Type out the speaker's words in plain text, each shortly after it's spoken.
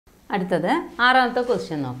അടുത്തത് ആറാമത്തെ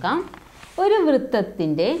ക്വസ്റ്റ്യൻ നോക്കാം. ഒരു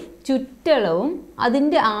വൃത്തത്തിൻ്റെ ചുറ്റളവും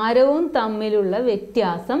അതിൻ്റെ ആരവും തമ്മിലുള്ള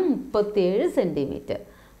വ്യത്യാസം 37 സെൻറ്റിമീറ്റർ.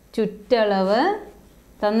 ചുറ്റളവ്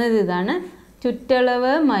തന്നത് ഇതാണ്.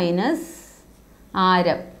 ചുറ്റളവ് മൈനസ്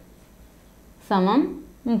ആരം സമം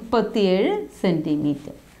 37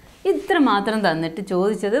 സെൻറ്റിമീറ്റർ. ഇത്ര മാത്രം തന്നിട്ട്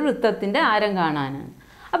ചോദിച്ചത് വൃത്തത്തിൻ്റെ ആരം കാണാനാണ്.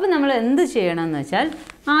 അപ്പോൾ നമ്മൾ എന്ത് ചെയ്യണമെന്ന് വെച്ചാൽ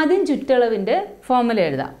ആദ്യം ചുറ്റളവിൻ്റെ ഫോർമുല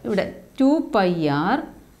എഴുതാം. ഇവിടെ 2πr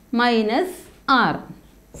മൈനസ് ആർ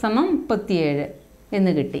സമം 37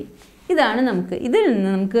 എന്ന് കിട്ടി. ഇതാണ് നമുക്ക് ഇതിൽ നിന്ന്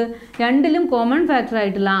നമുക്ക് രണ്ടിലും കോമൺ ഫാക്ടർ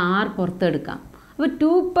ആയിട്ടുള്ള ആർ പുറത്തെടുക്കാം. അപ്പോൾ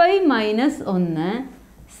 2π മൈനസ് 1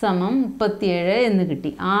 സമം 37 എന്ന്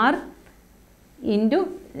കിട്ടി. ആർ ഇൻറ്റു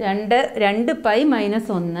 2π മൈനസ്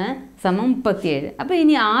 1 സമം 37. അപ്പോൾ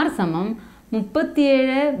ഇനി ആർ സമം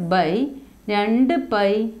 37/2π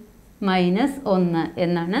മൈനസ് 1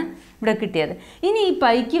 എന്നാണ് ഇവിടെ കിട്ടിയത്. ഇനി ഈ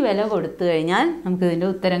പൈക്ക് വില കൊടുത്തു കഴിഞ്ഞാൽ നമുക്കിതിൻ്റെ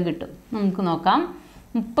ഉത്തരം കിട്ടും. നമുക്ക് നോക്കാം.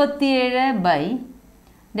 37/2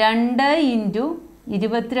 ×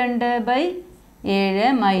 22/7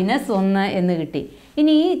 മൈനസ് 1 എന്ന് കിട്ടി.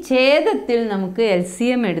 ഇനി ഈ ഛേദത്തിൽ നമുക്ക്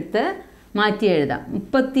LCM എടുത്ത് മാറ്റി എഴുതാം.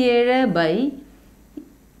 37/22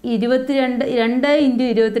 2 ×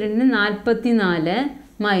 22 44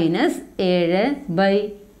 മൈനസ്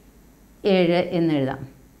 7/7 എന്നെഴുതാം.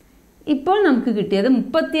 ഇപ്പോൾ നമുക്ക് കിട്ടിയത്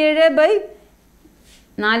 37/44.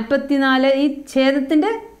 ഈ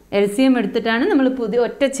ഛേദത്തിൻ്റെ LCM എടുത്തിട്ടാണ് നമ്മൾ പുതിയ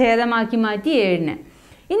ഒറ്റ ഛേദമാക്കി മാറ്റി 7.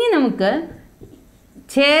 ഇനി നമുക്ക്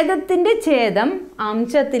ഛേദത്തിൻ്റെ ഛേദം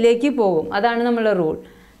അംശത്തിലേക്ക് പോകും. അതാണ് നമ്മളുടെ റൂൾ.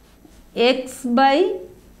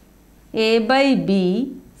 x/a/b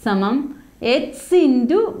സമം x ×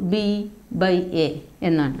 b/a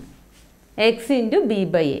എന്നാണ്. x ×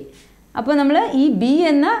 b/a. അപ്പോൾ നമ്മൾ ഈ b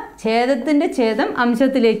എന്ന ഛേദത്തിൻ്റെ ഛേദം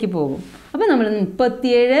അംശത്തിലേക്ക് പോകും. അപ്പോൾ നമ്മൾ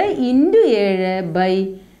 37 ×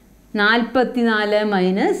 7/44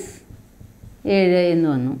 മൈനസ് 7 എന്ന്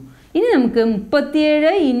വന്നു. ഇനി നമുക്ക്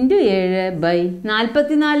 37 ×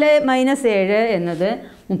 7/44 മൈനസ് 7 എന്നത്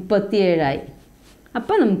 37 ആയി.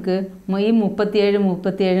 അപ്പോൾ നമുക്ക് ഈ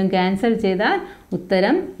 37 ക്യാൻസൽ ചെയ്താൽ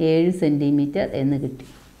ഉത്തരം 7 സെൻറ്റിമീറ്റർ എന്ന് കിട്ടി.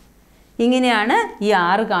 ഇങ്ങനെയാണ് ഈ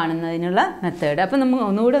ആറ് കാണുന്നതിനുള്ള മെത്തേഡ്. അപ്പോൾ നമുക്ക്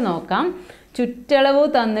ഒന്നുകൂടെ നോക്കാം. ചുറ്റളവ്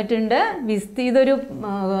തന്നിട്ടുണ്ട്. ഇതൊരു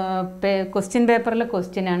ക്വസ്റ്റ്യൻ പേപ്പറിലെ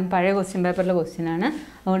ക്വസ്റ്റ്യനാണ്, പഴയ ക്വസ്റ്റ്യൻ പേപ്പറിലെ ക്വസ്റ്റ്യനാണ്.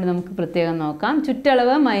 അതുകൊണ്ട് നമുക്ക് പ്രത്യേകം നോക്കാം.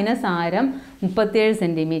 ചുറ്റളവ് മൈനസ് ആരം 37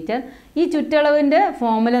 സെൻറ്റിമീറ്റർ. ഈ ചുറ്റളവിൻ്റെ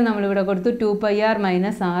ഫോർമുല നമ്മളിവിടെ കൊടുത്തു. 2πr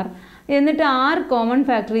minus R. എന്നിട്ട് ആർ കോമൺ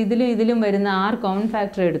ഫാക്ടർ ഇതിലും വരുന്ന ആർ കോമൺ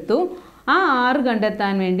ഫാക്ടർ എടുത്തു. ആ ആറ്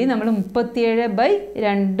കണ്ടെത്താൻ വേണ്ടി നമ്മൾ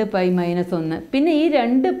 37/2π മൈനസ് 1. പിന്നെ ഈ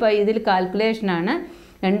 2π ഇതിൽ കാൽക്കുലേഷനാണ്.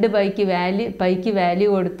 2πക്ക് വാല്യൂ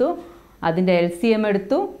കൊടുത്തു. അതിൻ്റെ LCM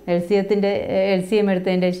എടുത്തു. LCM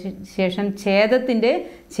എടുത്തതിൻ്റെ ശേഷം ഛേദത്തിൻ്റെ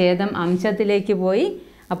ഛേദം അംശത്തിലേക്ക് പോയി.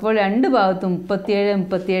 അപ്പോൾ രണ്ട് ഭാഗത്തും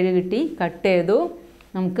 37 കിട്ടി. കട്ട് ചെയ്തു.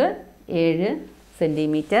 നമുക്ക് 7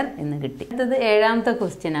 സെൻറ്റിമീറ്റർ എന്ന് കിട്ടി. അടുത്തത് ഏഴാമത്തെ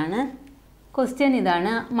ക്വസ്റ്റ്യനാണ്. ക്വസ്റ്റ്യൻ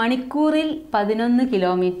ഇതാണ്. മണിക്കൂറിൽ 11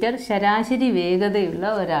 കിലോമീറ്റർ ശരാശരി വേഗതയുള്ള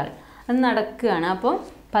ഒരാൾ അത് നടക്കുകയാണ്. അപ്പോൾ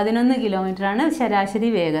 11 കിലോമീറ്ററാണ് ശരാശരി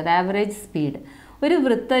വേഗത, ആവറേജ് സ്പീഡ്. ഒരു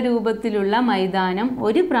വൃത്തരൂപത്തിലുള്ള മൈതാനം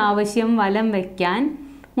ഒരു പ്രാവശ്യം വലം വയ്ക്കാൻ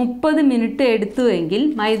 30 മിനിറ്റ് എടുത്തുവെങ്കിൽ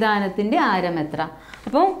മൈതാനത്തിൻ്റെ ആരം എത്ര?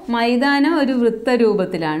 അപ്പോൾ മൈതാനം ഒരു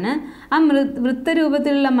വൃത്തരൂപത്തിലാണ്. ആ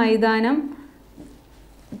വൃത്തരൂപത്തിലുള്ള മൈതാനം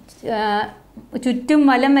ചുറ്റും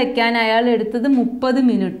വലം വയ്ക്കാൻ അയാൾ എടുത്തത് 30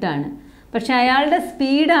 മിനിറ്റാണ്. പക്ഷെ അയാളുടെ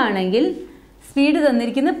സ്പീഡാണെങ്കിൽ സ്പീഡ്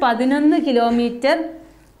തന്നിരിക്കുന്നത് 11 കിലോമീറ്റർ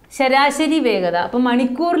ശരാശരി വേഗത. അപ്പോൾ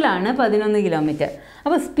മണിക്കൂറിലാണ് 11 കിലോമീറ്റർ.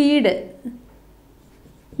 അപ്പോൾ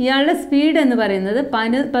ഇയാളുടെ സ്പീഡ് എന്ന് പറയുന്നത്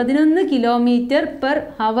 11 കിലോമീറ്റർ പെർ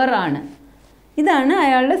ഹവർ ആണ്. ഇതാണ്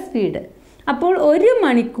അയാളുടെ സ്പീഡ്. അപ്പോൾ ഒരു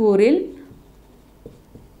മണിക്കൂറിൽ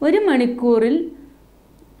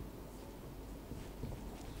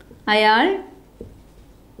അയാൾ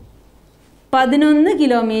 11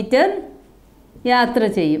 കിലോമീറ്റർ യാത്ര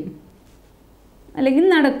ചെയ്യും, അല്ലെങ്കിൽ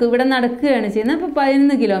നടക്കും. ഇവിടെ നടക്കുകയാണ് ചെയ്യുന്നത്. അപ്പോൾ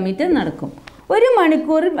 11 കിലോമീറ്റർ നടക്കും. ഒരു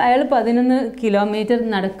മണിക്കൂറിൽ അയാൾ 11 കിലോമീറ്റർ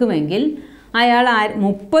നടക്കുമെങ്കിൽ അയാൾ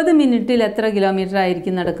 30 മിനിറ്റിൽ എത്ര കിലോമീറ്റർ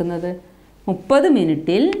ആയിരിക്കും നടക്കുന്നത്? 30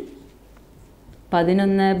 മിനിറ്റിൽ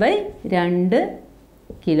 11/2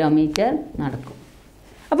 കിലോമീറ്റർ നടക്കും.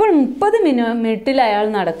 അപ്പോൾ 30 മിനിറ്റിൽ അയാൾ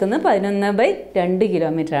നടക്കുന്നത് 11/2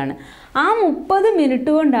 കിലോമീറ്ററാണ്. ആ 30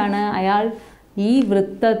 മിനിറ്റ് കൊണ്ടാണ് അയാൾ ഈ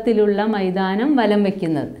വൃത്തത്തിലുള്ള മൈതാനം വലം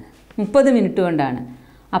വയ്ക്കുന്നത്. 30 മിനിറ്റ് കൊണ്ടാണ്.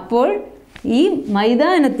 അപ്പോൾ ഈ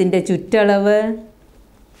മൈതാനത്തിൻ്റെ ചുറ്റളവ്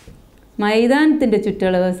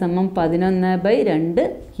സമം 11/2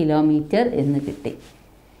 കിലോമീറ്റർ എന്ന് കിട്ടി.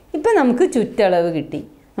 ഇപ്പം നമുക്ക് ചുറ്റളവ് കിട്ടി.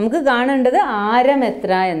 നമുക്ക് കാണേണ്ടത് ആരം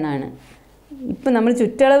എത്ര എന്നാണ്. ഇപ്പം നമ്മൾ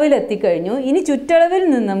ചുറ്റളവിൽ എത്തിക്കഴിഞ്ഞു. ഇനി ചുറ്റളവിൽ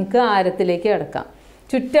നിന്ന് നമുക്ക് ആരത്തിലേക്ക് കടക്കാം.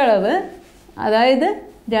 ചുറ്റളവ് അതായത്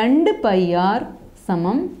 2πr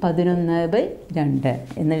സമം 11/2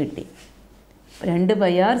 എന്ന് കിട്ടി.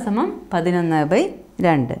 2πr സമം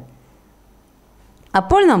 11/2.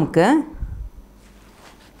 അപ്പോൾ നമുക്ക്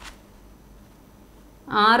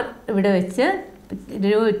r ഇവിടെ വെച്ച്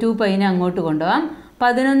 2π അങ്ങോട്ട് കൊണ്ടുപോകാം.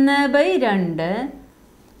 11/2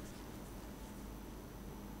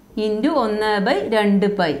 ഇൻറ്റു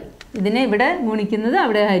 1/2π. ഇതിനെ ഇവിടെ ഗുണിക്കുന്നത്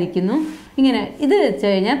അവിടെ ഹരിക്കുന്നു. ഇങ്ങനെ ഇത് വെച്ച്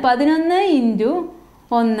കഴിഞ്ഞാൽ 11 ഇൻറ്റു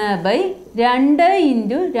 1/2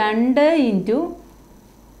 ഇൻറ്റു 2 ഇൻറ്റു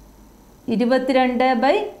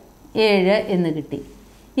 22/7 എന്ന് കിട്ടി.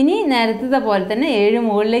 ഇനി നേരത്തെ പോലെ തന്നെ 7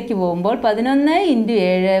 മുകളിലേക്ക് പോകുമ്പോൾ 11 ഇൻറ്റു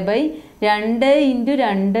 7/2 ഇൻറ്റു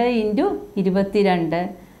 2 ഇൻറ്റു 22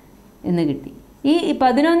 എന്ന് കിട്ടി. ഈ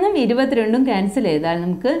 11ഉം 22ഉം ക്യാൻസൽ ചെയ്താൽ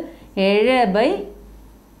നമുക്ക്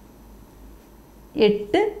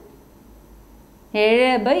 7/8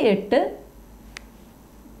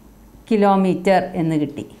 കിലോമീറ്റർ എന്ന്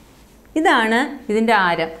കിട്ടി. ഇതാണ് ഇതിൻ്റെ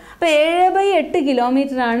ആരം. അപ്പോൾ 7/8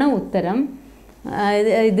 കിലോമീറ്ററാണ് ഉത്തരം.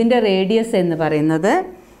 ഇതിൻ്റെ റേഡിയസ് എന്ന് പറയുന്നത്.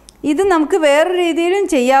 ഇത് നമുക്ക് വേറൊരു രീതിയിലും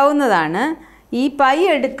ചെയ്യാവുന്നതാണ്. ഈ പൈ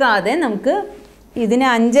എടുക്കാതെ നമുക്ക് ഇതിനെ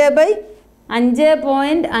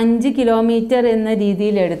 5.5 കിലോമീറ്റർ എന്ന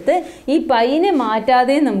രീതിയിലെടുത്ത് ഈ പൈനെ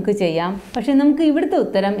മാറ്റാതെ നമുക്ക് ചെയ്യാം. പക്ഷെ നമുക്ക് ഇവിടുത്തെ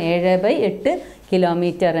ഉത്തരം 7/8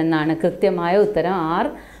 കിലോമീറ്റർ എന്നാണ് കൃത്യമായ ഉത്തരം. r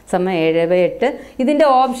 = 7/8. ഇതിൻ്റെ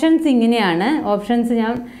ഓപ്ഷൻസ് ഇങ്ങനെയാണ്. ഓപ്ഷൻസ്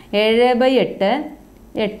ഞാൻ 7/8,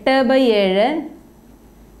 8/7,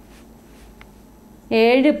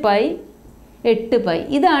 7π, 8π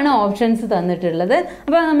ഇതാണ് ഓപ്ഷൻസ് തന്നിട്ടുള്ളത്.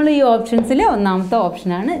 അപ്പോൾ നമ്മൾ ഈ ഓപ്ഷൻസിൽ ഒന്നാമത്തെ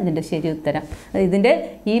ഓപ്ഷനാണ് ഇതിൻ്റെ ശരി ഉത്തരം. ഇതിൻ്റെ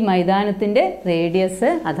ഈ മൈതാനത്തിൻ്റെ റേഡിയസ്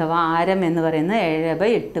അഥവാ ആരം എന്ന് പറയുന്നത്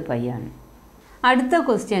 7/8π ആണ്. അടുത്ത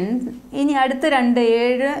ക്വസ്റ്റ്യൻസ് ഇനി അടുത്ത 2,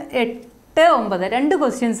 7, 8, 9 2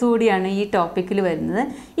 ക്വസ്റ്റ്യൻസ് കൂടിയാണ് ഈ ടോപ്പിക്കിൽ വരുന്നത്.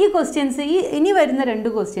 ഈ ക്വസ്റ്റ്യൻസ് ഇനി വരുന്ന 2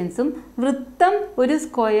 ക്വസ്റ്റ്യൻസും വൃത്തം ഒരു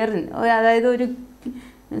സ്ക്വയറിൽ അതായത് ഒരു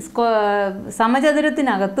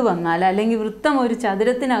സമചതുരത്തിനകത്ത് വന്നാൽ അല്ലെങ്കിൽ വൃത്തം ഒരു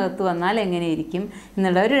ചതുരത്തിനകത്ത് വന്നാൽ എങ്ങനെയിരിക്കും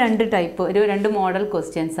എന്നുള്ള ഒരു 2 മോഡൽ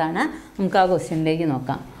ക്വസ്റ്റ്യൻസ് ആണ്. നമുക്ക് ആ ക്വസ്റ്റ്യനിലേക്ക്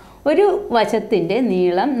നോക്കാം. ഒരു വശത്തിൻ്റെ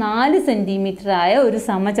നീളം 4 സെൻറ്റിമീറ്റർ ആയ ഒരു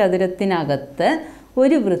സമചതുരത്തിനകത്ത്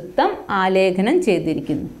ഒരു വൃത്തം ആലേഖനം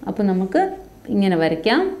ചെയ്തിരിക്കുന്നു. അപ്പോൾ നമുക്ക് ഇങ്ങനെ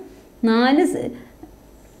വരയ്ക്കാം. 4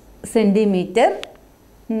 സെൻറ്റിമീറ്റർ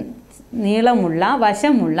നീളമുള്ള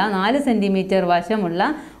വശമുള്ള 4 സെൻറ്റിമീറ്റർ വശമുള്ള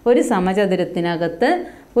ഒരു സമചതുരത്തിനകത്ത്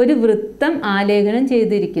ഒരു വൃത്തം ആലേഖനം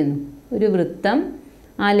ചെയ്തിരിക്കുന്നു.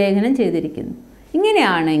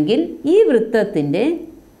 ഇങ്ങനെയാണെങ്കിൽ ഈ വൃത്തത്തിൻ്റെ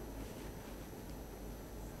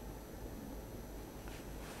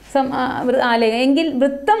എങ്കിൽ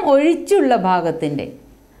വൃത്തം ഒഴിച്ചുള്ള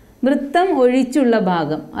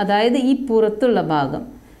ഭാഗം അതായത് ഈ പുറത്തുള്ള ഭാഗം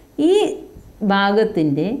ഈ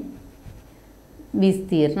ഭാഗത്തിൻ്റെ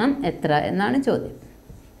വിസ്തീർണം എത്ര എന്നാണ് ചോദ്യം.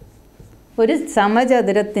 ഒരു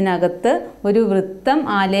സമചതുരത്തിനകത്ത് ഒരു വൃത്തം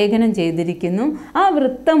ആലേഖനം ചെയ്തിരിക്കുന്നു. ആ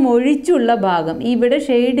വൃത്തം ഒഴിച്ചുള്ള ഭാഗം ഇവിടെ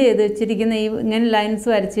ഷെയ്ഡ് ചെയ്ത് വെച്ചിരിക്കുന്ന ഇങ്ങനെ ലൈൻസ്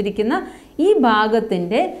വരച്ചിരിക്കുന്ന ഈ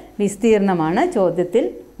ഭാഗത്തിൻ്റെ വിസ്തീർണമാണ് ചോദ്യത്തിൽ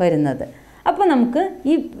വരുന്നത്. അപ്പോൾ നമുക്ക്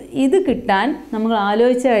ഇത് കിട്ടാൻ നമ്മൾ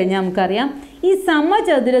ആലോചിച്ച് കഴിഞ്ഞാൽ നമുക്കറിയാം ഈ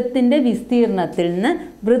സമചതുരത്തിൻ്റെ വിസ്തീർണത്തിൽ നിന്ന്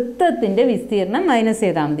വൃത്തത്തിൻ്റെ വിസ്തീർണം മൈനസ്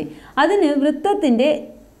ചെയ്താൽ മതി. അതിന് വൃത്തത്തിൻ്റെ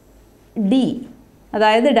ഡി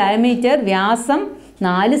അതായത് ഡയമീറ്റർ വ്യാസം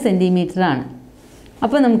 4 സെൻറ്റിമീറ്റർ ആണ്.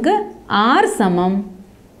 അപ്പോൾ നമുക്ക് r =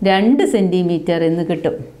 2 സെൻറ്റിമീറ്റർ എന്ന്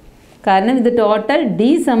കിട്ടും. കാരണം ഇത് ടോട്ടൽ d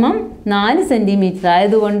 = 4 സെൻറ്റിമീറ്റർ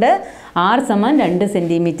ആയതുകൊണ്ട് r = 2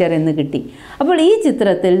 സെൻറ്റിമീറ്റർ എന്ന് കിട്ടി. അപ്പോൾ ഈ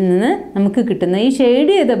ചിത്രത്തിൽ നിന്ന് നമുക്ക് കിട്ടുന്ന ഈ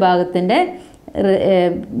ഷെയ്ഡ് ചെയ്ത ഭാഗത്തിൻ്റെ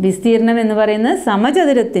വിസ്തീർണം എന്ന് പറയുന്നത്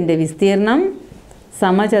സമചതുരത്തിൻ്റെ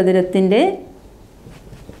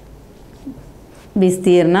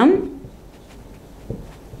വിസ്തീർണം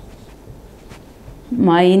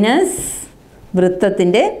മൈനസ്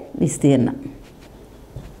വൃത്തത്തിൻ്റെ വിസ്തീർണം.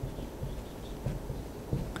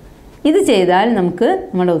 ഇത് ചെയ്താൽ നമുക്ക്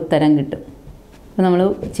നമ്മുടെ ഉത്തരം കിട്ടും. അപ്പോൾ നമ്മൾ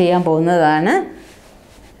ചെയ്യാൻ പോകുന്നതാണ്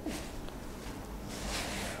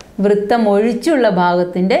വൃത്തം ഒഴിച്ചുള്ള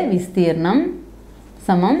ഭാഗത്തിൻ്റെ വിസ്തീർണം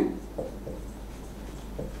സമം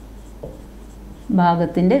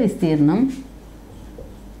ഭാഗത്തിൻ്റെ വിസ്തീർണം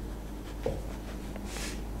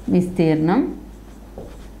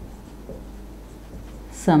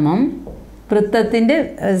സമം വൃത്തത്തിൻ്റെ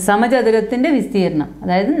സമചതുരത്തിൻ്റെ വിസ്തീർണം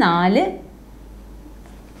അതായത് 4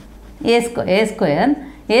 a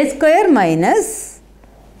square minus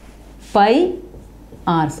pi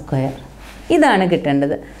r square ഇതാണ്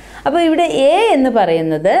കിട്ടേണ്ടത്. അപ്പോൾ ഇവിടെ a എന്നത്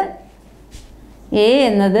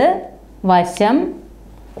വശം,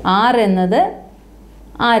 r എന്നത്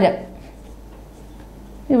ആരം.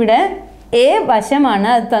 ഇവിടെ a വശമാണ്,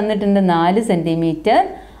 അത് തന്നിട്ടുണ്ട് 4 സെൻറ്റിമീറ്റർ.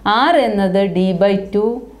 R എന്നത് D/2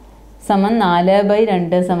 സമം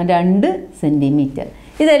 4/2 സമം 2 സെൻറ്റിമീറ്റർ.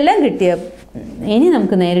 ഇതെല്ലാം കിട്ടിയ ഇനി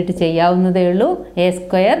നമുക്ക് നേരിട്ട് ചെയ്യാവുന്നതേ ഉള്ളൂ. A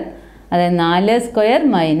സ്ക്വയർ അതായത് 4 square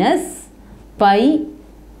minus pi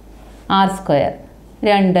R square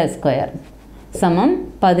 2 square സമം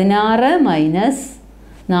 16 മൈനസ്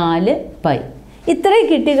 4 പൈ. ഇത്രയും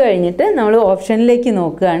കിട്ടിക്കഴിഞ്ഞിട്ട് നമ്മൾ ഓപ്ഷനിലേക്ക്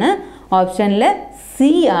നോക്കുകയാണ്. ഓപ്ഷനിൽ സി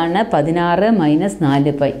ആണ് 16 മൈനസ്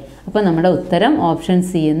 4 പൈ. അപ്പോൾ നമ്മുടെ ഉത്തരം ഓപ്ഷൻ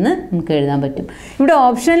സി എന്ന് നമുക്ക് എഴുതാൻ പറ്റും. ഇവിടെ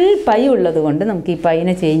ഓപ്ഷനിൽ പൈ ഉള്ളത് കൊണ്ട് നമുക്ക് ഈ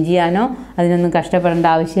പൈനെ ചേഞ്ച് ചെയ്യാനോ അതിനൊന്നും കഷ്ടപ്പെടേണ്ട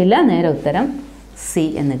ആവശ്യമില്ല. നേരെ ഉത്തരം സി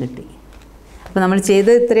എന്ന് കിട്ടി. അപ്പോൾ നമ്മൾ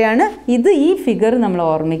ചെയ്തത് ഇത്രയാണ്. ഈ ഫിഗർ നമ്മൾ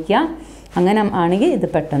ഓർമ്മിക്കുക. അങ്ങനെ ആണെങ്കിൽ ഇത്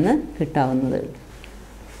പെട്ടെന്ന് കിട്ടാവുന്നത്.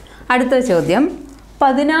 അടുത്ത ചോദ്യം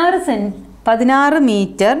 16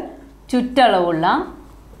 മീറ്റർ ചുറ്റളവുള്ള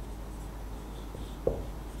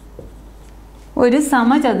ഒരു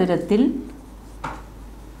സമചതുരത്തിൽ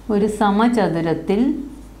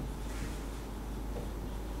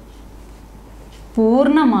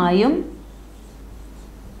പൂർണ്ണമായും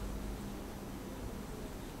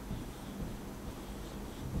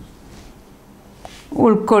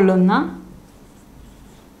ഉൾക്കൊള്ളുന്ന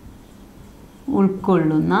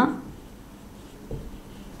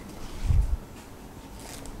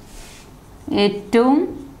ഏറ്റവും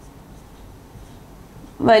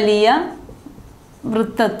വലിയ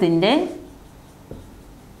വൃത്തത്തിൻ്റെ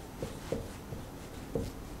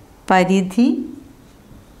പരിധി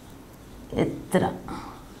എത്ര?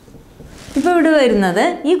 ഇപ്പോൾ ഇവിടെ വരുന്നത്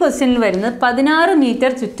ഈ ക്വസ്റ്റ്യനിൽ വരുന്നത് 16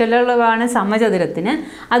 മീറ്റർ ചുറ്റളവാണ് സമചതുരത്തിന്.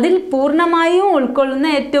 അതിൽ പൂർണ്ണമായും ഉൾക്കൊള്ളുന്ന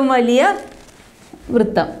ഏറ്റവും വലിയ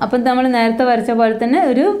വൃത്തം. അപ്പം നമ്മൾ നേരത്തെ വരച്ച പോലെ തന്നെ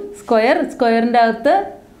ഒരു സ്ക്വയറിൻ്റെ അകത്ത്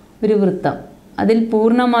ഒരു വൃത്തം അതിൽ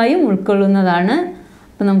പൂർണ്ണമായും ഉൾക്കൊള്ളുന്നതാണ്.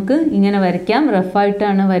 അപ്പോൾ നമുക്ക് ഇങ്ങനെ വരയ്ക്കാം.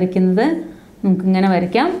 റഫായിട്ടാണ് വരയ്ക്കുന്നത്. നമുക്കിങ്ങനെ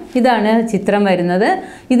വരയ്ക്കാം. ഇതാണ് ചിത്രം വരുന്നത്.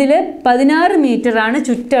 ഇതിൽ 16 മീറ്ററാണ്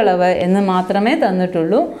ചുറ്റളവ് എന്ന് മാത്രമേ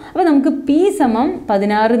തന്നിട്ടുള്ളൂ. അപ്പോൾ നമുക്ക് പി സമം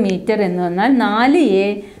 16 മീറ്റർ എന്ന് വന്നാൽ 4A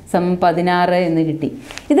സമം 16 എന്ന് കിട്ടി.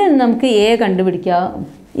 ഇത് നമുക്ക് എ കണ്ടുപിടിക്കാം.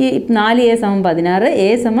 ഈ 4A സമം 16, A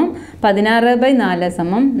സമം 16/4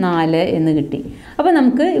 സമം 4 എന്ന് കിട്ടി. അപ്പോൾ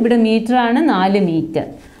നമുക്ക് ഇവിടെ മീറ്ററാണ് 4 മീറ്റർ.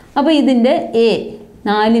 അപ്പോൾ ഇതിൻ്റെ എ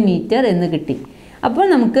 4 മീറ്റർ എന്ന് കിട്ടി. അപ്പോൾ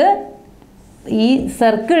നമുക്ക് ഈ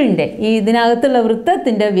സർക്കിളിൻ്റെ ഇതിനകത്തുള്ള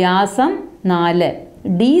വൃത്തത്തിൻ്റെ വ്യാസം 4,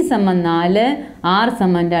 D സമം 4, R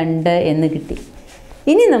സമം 2 എന്ന് കിട്ടി.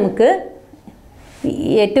 ഇനി നമുക്ക്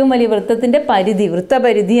ഏറ്റവും വലിയ വൃത്തത്തിൻ്റെ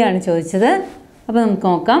വൃത്തപരിധിയാണ് ചോദിച്ചത്. അപ്പോൾ നമുക്ക്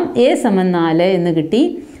നോക്കാം. A സമം 4 എന്ന് കിട്ടി.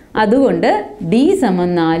 അതുകൊണ്ട് D സമം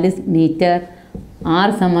 4 മീറ്റർ, R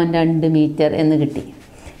സമം 2 മീറ്റർ എന്ന് കിട്ടി.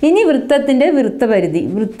 ഇനി വൃത്തത്തിൻ്റെ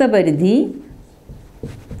വൃത്തപരിധി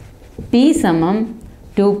P സമം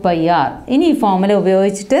 2πr. ഇനി ഈ ഫോർമുല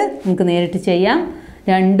ഉപയോഗിച്ചിട്ട് നമുക്ക് നേരിട്ട് ചെയ്യാം.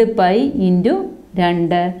 2π ×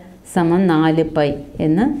 2 സമം 4π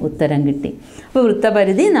എന്ന് ഉത്തരം കിട്ടി. അപ്പോൾ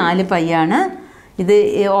വൃത്തപരിധി 4π ആണ്. ഇത്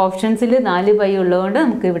ഓപ്ഷൻസിൽ 4π ഉള്ളതുകൊണ്ട്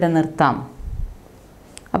നമുക്ക് ഇവിടെ നിർത്താം.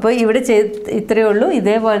 അപ്പോൾ ഇവിടെ ഇത്രയേ ഉള്ളൂ.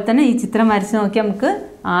 ഇതേപോലെ തന്നെ ഈ ചിത്രം വരച്ച് നോക്കിയാൽ നമുക്ക്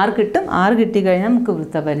R കിട്ടും. R കിട്ടിക്കഴിഞ്ഞാൽ നമുക്ക്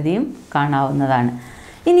വൃത്തപരിധിയും കാണാവുന്നതാണ്.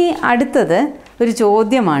 ഇനി അടുത്തത് ഒരു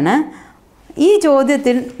ചോദ്യമാണ്. ഈ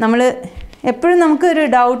ചോദ്യത്തിൽ നമ്മൾ എപ്പോഴും നമുക്കൊരു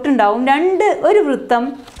ഡൗട്ട് ഉണ്ടാവും. ഒരു വൃത്തം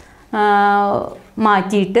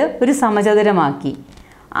മാറ്റിയിട്ട് ഒരു സമചതുരമാക്കി,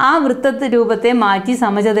 ആ വൃത്തത്തെ രൂപത്തെ മാറ്റി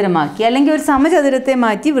സമചതുരമാക്കി, അല്ലെങ്കിൽ ഒരു സമചതുരത്തെ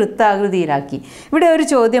മാറ്റി വൃത്താകൃതിയിലാക്കി. ഇവിടെ ഒരു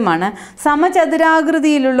ചോദ്യമാണ്.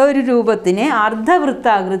 സമചതുരാകൃതിയിലുള്ള ഒരു രൂപത്തിനെ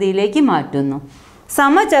അർദ്ധവൃത്താകൃതിയിലേക്ക് മാറ്റുന്നു.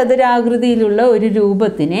 സമചതുരാകൃതിയിലുള്ള ഒരു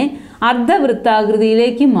രൂപത്തിനെ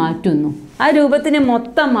അർദ്ധവൃത്താകൃതിയിലേക്ക് മാറ്റുന്നു. ആ രൂപത്തിനെ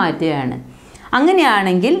മൊത്തം മാറ്റുകയാണ്.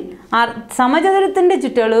 അങ്ങനെയാണെങ്കിൽ സമചതുരത്തിൻ്റെ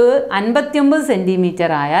ചുറ്റളവ് 59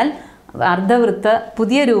 സെൻറ്റിമീറ്റർ ആയാൽ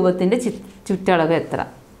പുതിയ രൂപത്തിൻ്റെ ചുറ്റളവ് എത്ര?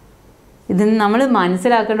 ഇതിന് നമ്മൾ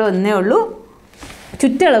മനസ്സിലാക്കേണ്ട ഒന്നേ ഉള്ളൂ,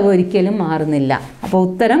 ചുറ്റളവ് ഒരിക്കലും മാറുന്നില്ല. അപ്പോൾ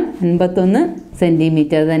ഉത്തരം 51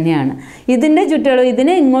 സെൻറ്റിമീറ്റർ തന്നെയാണ്. ഇതിൻ്റെ ചുറ്റളവ്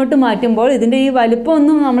ഇതിനെ ഇങ്ങോട്ട് മാറ്റുമ്പോൾ ഇതിൻ്റെ ഈ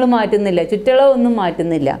വലിപ്പമൊന്നും നമ്മൾ മാറ്റുന്നില്ല, ചുറ്റളവൊന്നും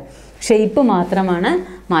മാറ്റുന്നില്ല, ഷേപ്പ് മാത്രമാണ്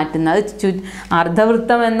മാറ്റുന്നത്.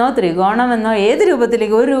 അർദ്ധവൃത്തമെന്നോ ത്രികോണമെന്നോ ഏത്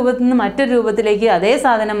രൂപത്തിലേക്ക്, ഒരു രൂപത്തിൽ നിന്ന് മറ്റൊരു രൂപത്തിലേക്ക് അതേ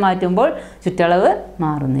സാധനം മാറ്റുമ്പോൾ ചുറ്റളവ്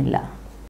മാറുന്നില്ല.